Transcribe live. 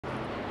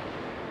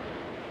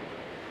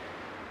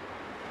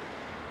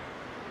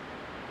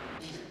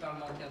ministre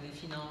parlementaire des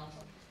Finances,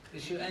 M.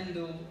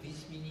 Endo,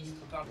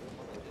 vice-ministre parlementaire.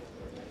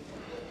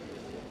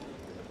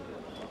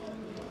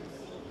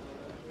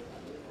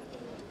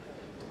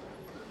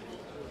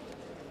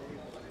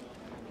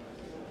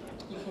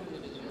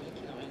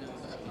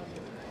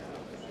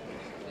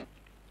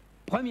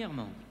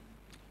 Premièrement,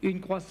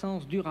 une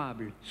croissance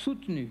durable,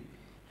 soutenue,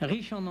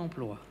 riche en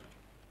emplois.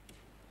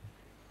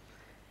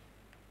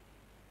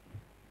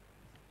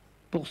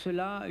 Pour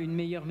cela, une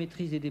meilleure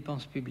maîtrise des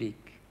dépenses publiques.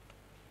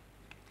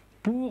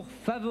 Pour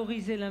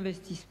favoriser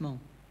l'investissement,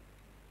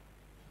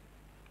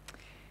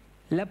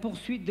 la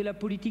poursuite de la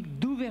politique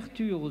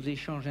d'ouverture aux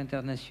échanges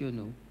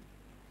internationaux,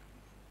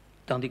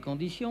 dans des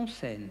conditions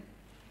saines,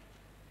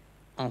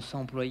 en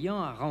s'employant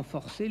à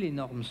renforcer les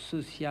normes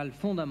sociales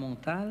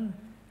fondamentales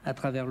à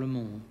travers le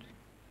monde.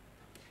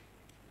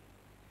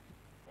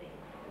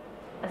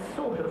 A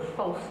sort of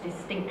false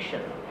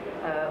distinction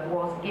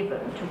was given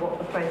to what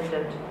the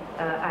President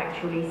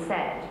actually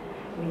said.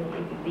 I mean,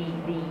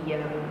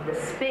 the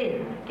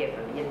spin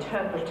given, the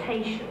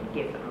interpretation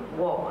given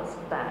was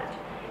that,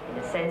 in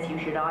a sense, you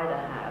should either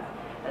have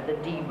the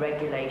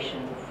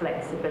deregulation,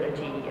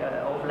 flexibility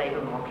of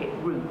labour market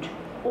route,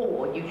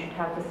 or you should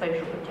have the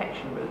social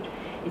protection route.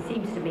 It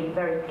seems to me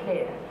very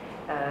clear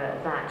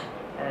that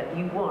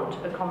you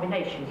want a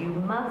combination. You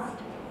must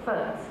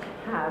first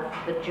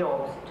have the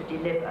jobs to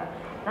deliver.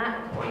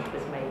 That point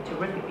was made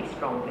terrifically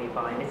strongly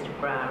by Mr.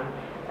 Brown,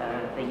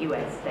 the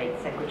US State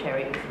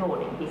Secretary, this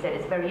morning. He said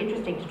it's very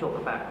interesting to talk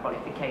about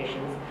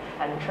qualifications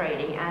and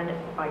training, and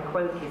I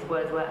quote his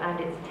words were, and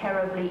it's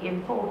terribly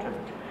important.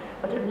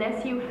 But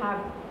unless you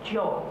have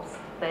jobs,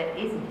 there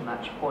isn't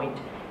much point,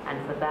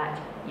 and for that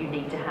you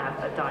need to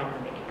have a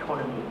dynamic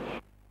economy.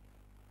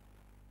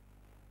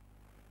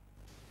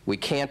 We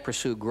can't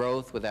pursue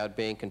growth without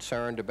being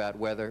concerned about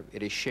whether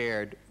it is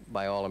shared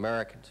by all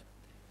Americans.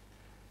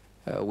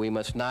 We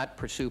must not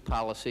pursue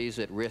policies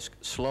that risk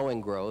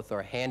slowing growth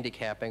or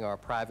handicapping our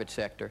private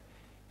sector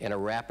in a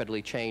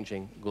rapidly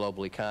changing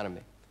global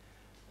economy.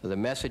 The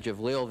message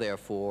of Lille,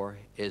 therefore,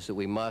 is that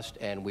we must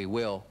and we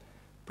will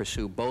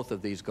pursue both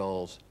of these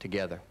goals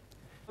together.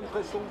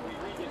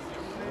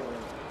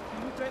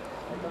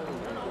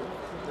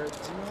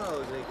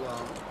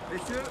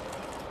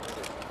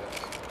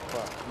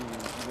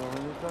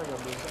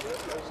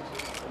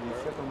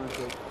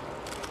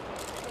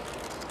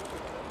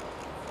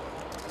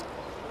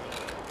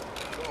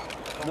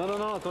 Non, non,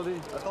 non, attendez.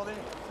 Attendez.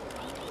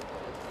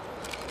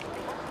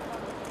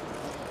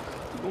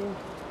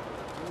 Bon.